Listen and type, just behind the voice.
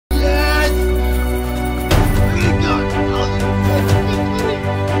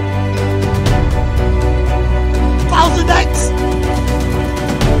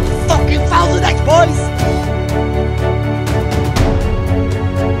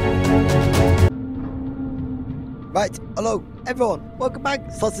Right, hello everyone, welcome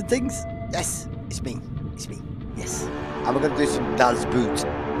back, Slots and Tings. Yes, it's me, yes. And we're going to do some Dad's Boot.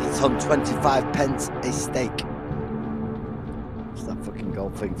 It's on 25 pence a steak. What's that fucking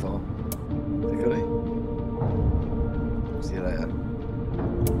gold thing for? They got it? See you later.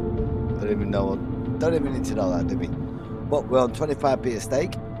 Don't even need to know that, do we? But we're on 25p a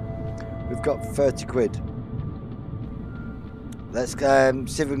steak. We've got 30 quid. Let's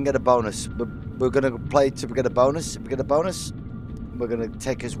see if we can get a bonus. We're going to play till we get a bonus. If we get a bonus, we're going to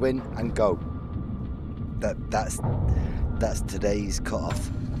take his win and go. That's today's cut-off.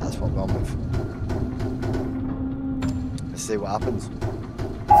 That's what we're on with. Let's see what happens.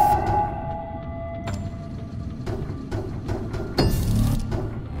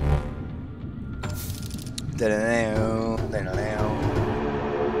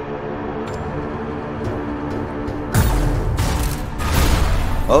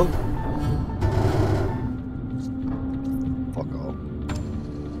 Oh. Fuck off.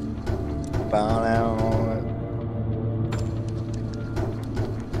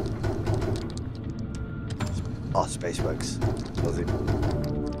 Oh, Spaceworks. Buzzing.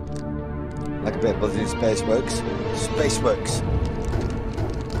 Like a bit buzzing Spaceworks. Spaceworks.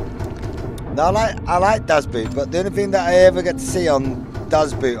 Now I like Dad's Boot, but the only thing that I ever get to see on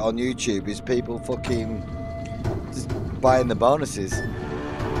Dad's Boot on YouTube is people fucking just buying the bonuses.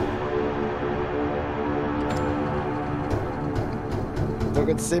 Don't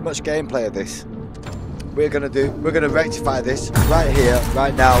get to see much gameplay of this. We're gonna rectify this right here,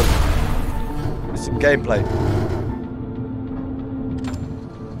 right now, with some gameplay.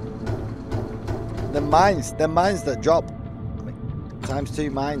 The mines that drop. I mean,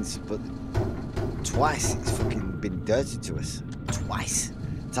 ×2 mines, but twice it's fucking been dirty to us. Twice.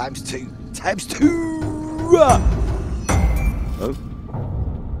 ×2. Oh.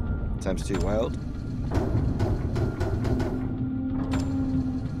 ×2 wild.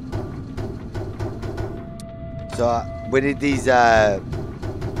 So we need these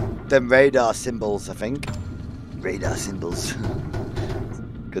them radar symbols, I think. Radar symbols.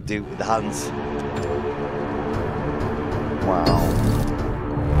 Could do it with the hands. Wow.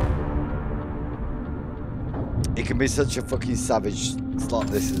 It can be such a fucking savage slot,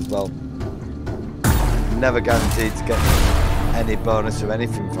 this as well. Never guaranteed to get any bonus or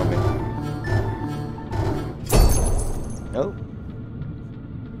anything from it. No.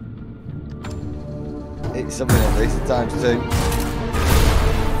 It's something at least ×2.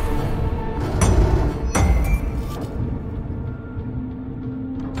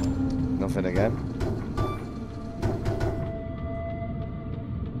 Nothing again.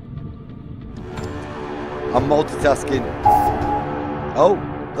 I'm multitasking. Oh,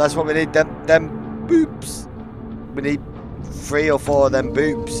 that's what we need. Them boops. We need 3 or 4 of them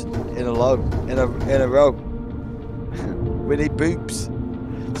boops in a row. We need boops.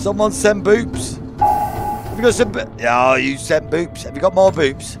 Someone send boops. Have you got some? Oh, you sent boops. Have you got more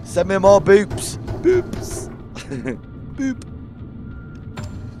boops? Send me more boops. Boops. Boop.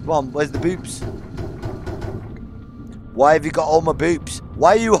 Come on, where's the boops? Why have you got all my boops?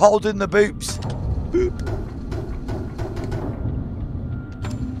 Why are you holding the boops? Boop.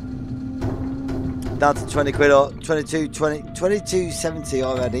 Down to 20 quid or 22.70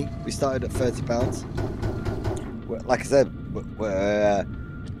 already. We started at £30. Like I said, we're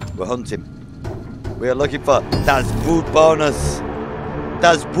hunting. We are looking for Dad's Boot bonus.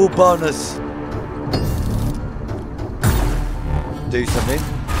 Dad's Boot bonus. Do something.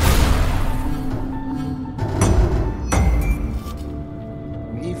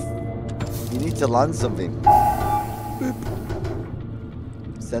 You need to land something. Boop.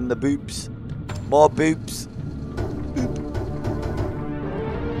 Send the boops. More boops. Boop.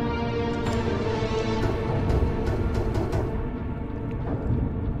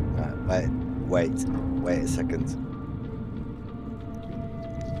 Right, wait a second.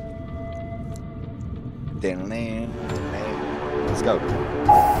 Let's go.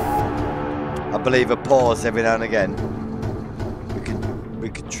 I believe a pause every now and again. We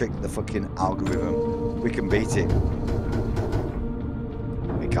could trick the fucking algorithm. We can beat it.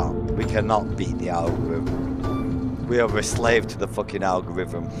 We can't. We cannot beat the algorithm. We are a slave to the fucking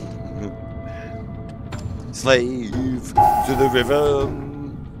algorithm. Slave to the rhythm.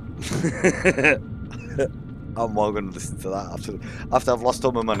 I'm now going to listen to that after I've lost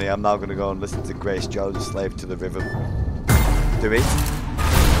all my money. I'm now going to go and listen to Grace Jones' Slave to the Rhythm. Do it.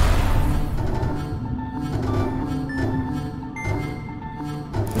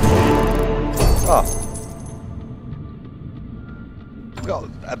 Oh, we've got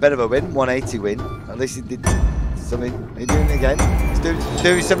a bit of a win, 180 win. At least he did something. Are you doing it again? He's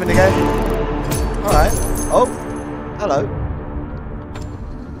doing something again. All right. Oh. Hello.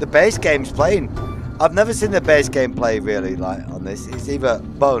 The base game's playing. I've never seen the base game play really like on this. It's either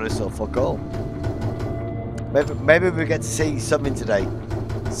bonus or fuck all. Maybe we get to see something today.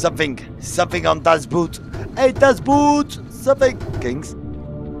 Something on Das Boot. Hey, Das Boot! Something, Kings.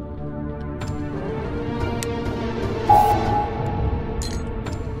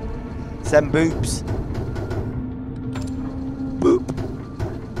 Send boobs.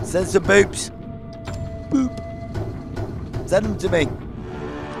 Boop. Send some boobs. Boop. Send them to me.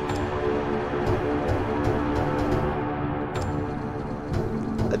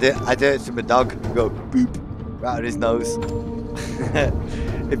 I did it to my dog. Go boop right on his nose.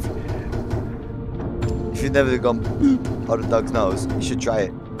 if you've never gone boop on a dog's nose, you should try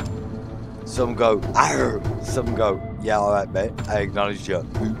it. Some go arr. Some go yeah, all right, mate. I acknowledge you.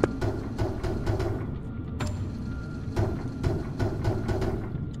 Boop.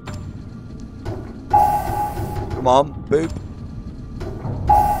 Come on, boop.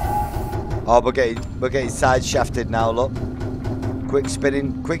 Oh, we're getting side shafted now. Look. Quick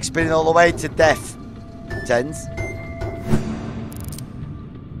spinning all the way to death. Tens.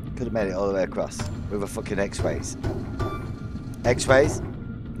 Could have made it all the way across with a fucking X-rays. X-rays?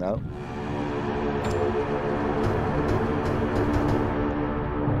 No.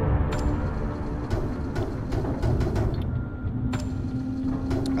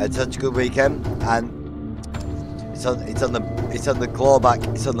 I had such a good weekend, and it's on the claw back.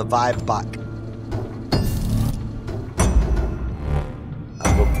 It's on the vibe back.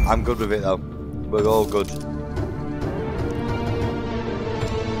 I'm good with it though. We're all good.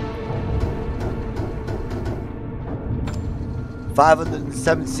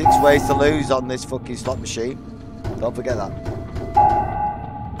 $576 ways to lose on this fucking slot machine. Don't forget that.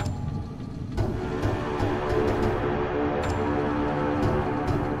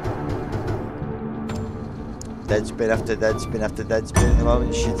 Dead spin after dead spin after dead spin at the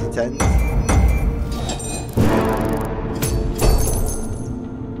moment. Shitty tens.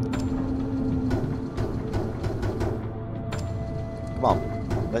 Come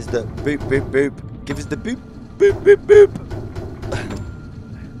on, let's do boop, boop, boop. Give us the boop, boop, boop, boop.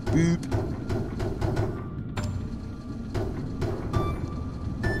 Boop.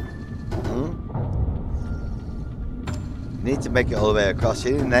 You need to make it all the way across.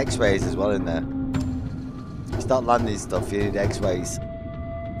 You need X-rays as well in there. You start landing stuff, you need X-rays.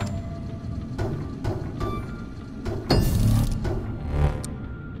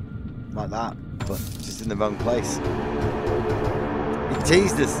 Like that, but just in the wrong place. He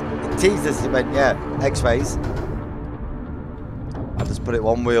teased us. He went, yeah, X-rays. I'll just put it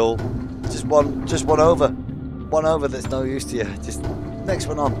one wheel, just one over. One over that's no use to you. Just next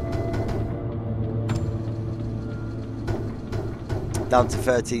one on. Down to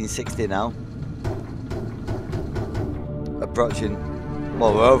 1360 now. Approaching,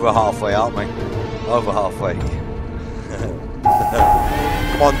 well, we're over halfway, aren't we? Over halfway.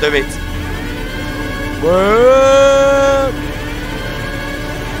 Come on, do it. Work!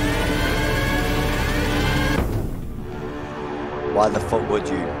 Why the fuck would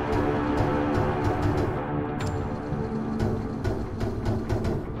you?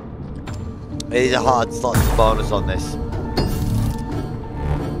 It is a hard slot to bonus on this.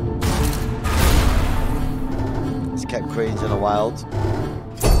 It's kept queens in the wild.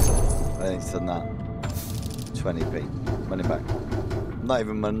 I think it's done that. 20p. Money back. Not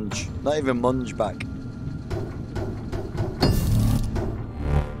even munge back.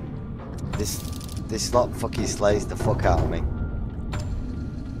 This slot fucking slays the fuck out of me.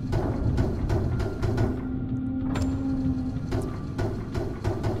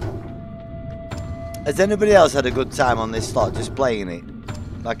 Has anybody else had a good time on this slot, just playing it,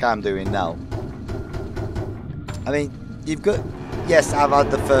 like I'm doing now? I mean, you've got... Yes, I've had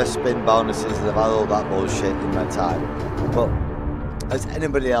the first spin bonuses and I've had all that bullshit in my time. But, has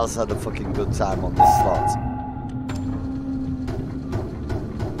anybody else had a fucking good time on this slot?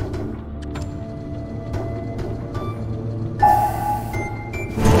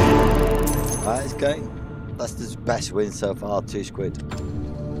 Alright, it's going. That's the best win so far, 2 squid.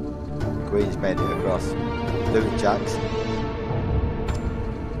 Queen's made it across. Look at Jacks.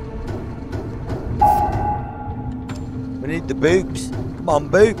 We need the boobs. Come on,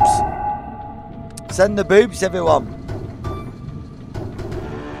 boobs. Send the boobs, everyone.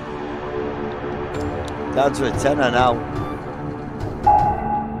 Down to a tenner now.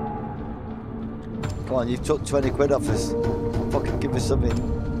 Come on, you've took 20 quid off us. Fucking give us something.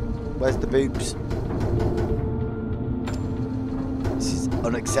 Where's the boobs? This is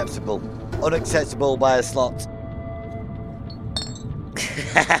unacceptable. Unacceptable by a slot.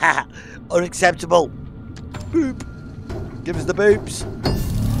 Unacceptable. Boop. Give us the boops.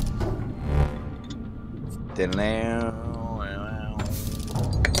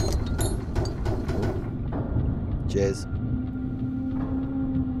 Cheers.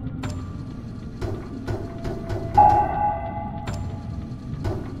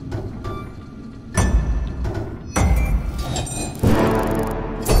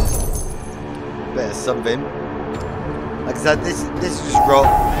 Bit of something. Like I said, this is just raw.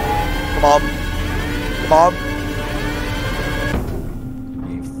 Come on. Come on.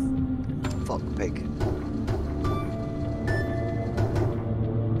 You fuck pig.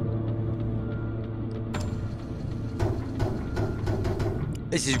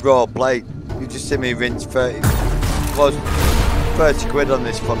 This is raw play. You just see me rinse 30 quid on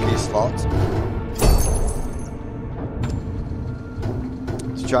this fucking slot.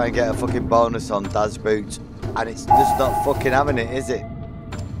 To try and get a fucking bonus on Dad's boots. And it's just not fucking having it, is it?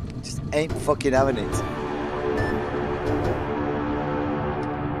 Just ain't fucking having it.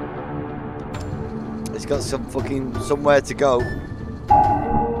 It's got some fucking somewhere to go.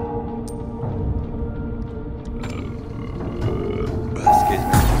 Excuse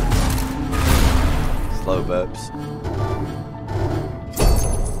me. Slow burps.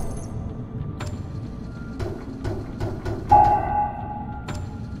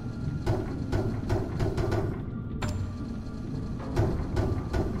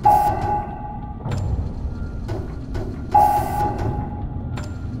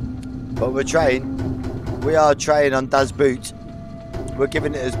 But we're trying. We are trying on Dad's boot. We're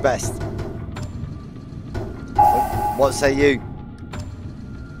giving it his best. What say you?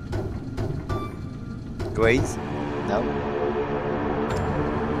 Greens? No.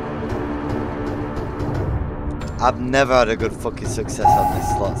 I've never had a good fucking success on this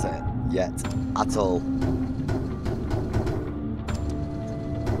slot set yet. At all.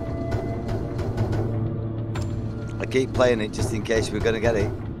 I keep playing it just in case we're going to get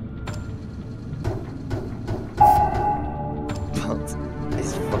it.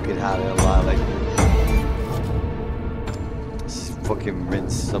 It's fucking highly unlikely. Just fucking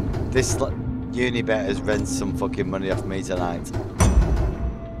rinse some. This Unibet has rinsed some fucking money off me tonight.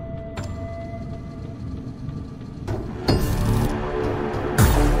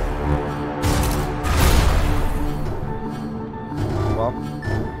 Come on.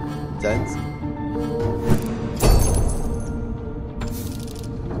 Tens.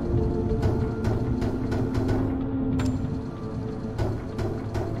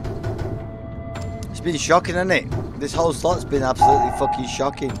 It's been shocking, hasn't it? This whole slot's been absolutely fucking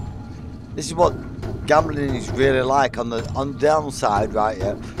shocking. This is what gambling is really like on the downside, right?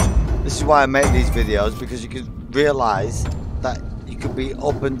 Yeah. This is why I make these videos, because you can realise that you could be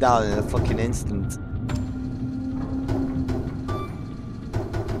up and down in a fucking instant.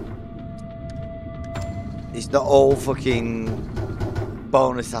 It's not all fucking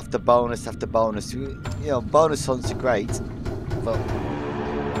bonus after bonus after bonus. You know, bonus hunts are great, but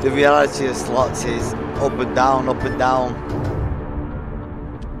the reality of slots is up and down, up and down.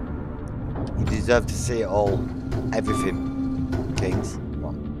 You deserve to see it all. Everything. Kings. Come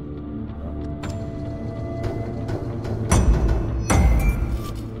on.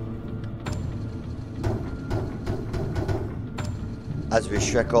 As we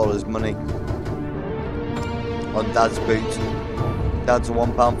shrek all his money on Dad's boot. Down to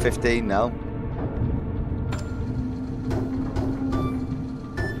 £1.15 now.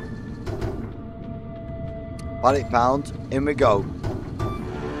 £1, in we go.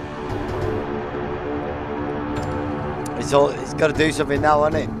 It's got to do something now,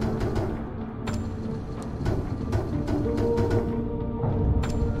 hasn't it?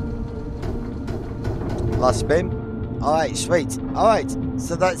 Last spin. Alright, sweet. Alright,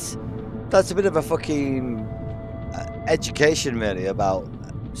 so that's a bit of a fucking education really about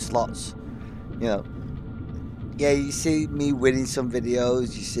slots. You know, yeah, you see me winning some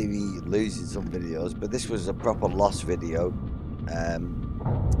videos, you see me losing some videos, but this was a proper loss video.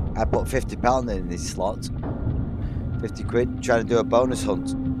 I put £50 in this slot, 50 quid, trying to do a bonus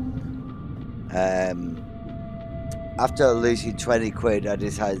hunt. After losing 20 quid, I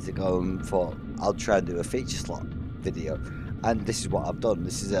decided to go and thought I'll try and do a feature slot video, and this is what I've done.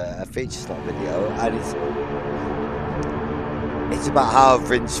 This is a feature slot video, and it's about how I've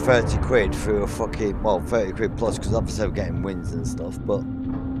rinsed 30 quid through a fucking, well, 30 quid plus, because obviously I'm getting wins and stuff, but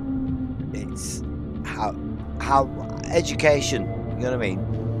it's how education, you know what I mean?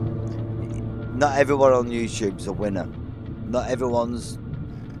 Not everyone on YouTube's a winner. Not everyone's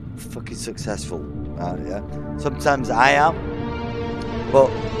fucking successful, yeah? Sometimes I am, but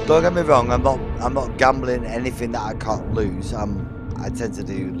don't get me wrong, I'm not gambling anything that I can't lose. I tend to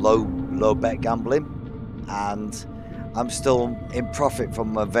do low bet gambling, and I'm still in profit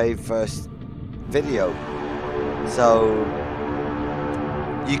from my very first video. So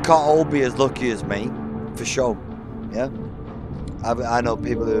you can't all be as lucky as me, for sure. Yeah, I know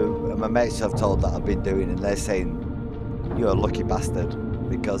people who my mates have told that I've been doing, and they're saying you're a lucky bastard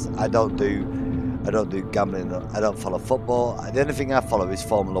because I don't do gambling. I don't follow football. The only thing I follow is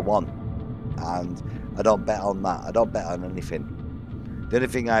Formula 1, and I don't bet on that. I don't bet on anything. The only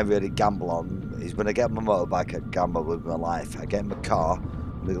thing I really gamble on is when I get my motorbike, I gamble with my life. I get in my car,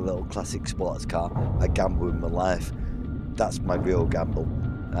 with a little classic sports car, I gamble with my life. That's my real gamble.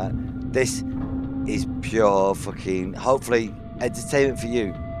 This is pure fucking, hopefully, entertainment for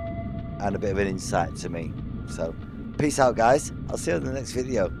you and a bit of an insight to me. So, peace out, guys. I'll see you in the next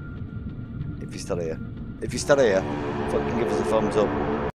video. If you're still here. If you're still here, fucking give us a thumbs up.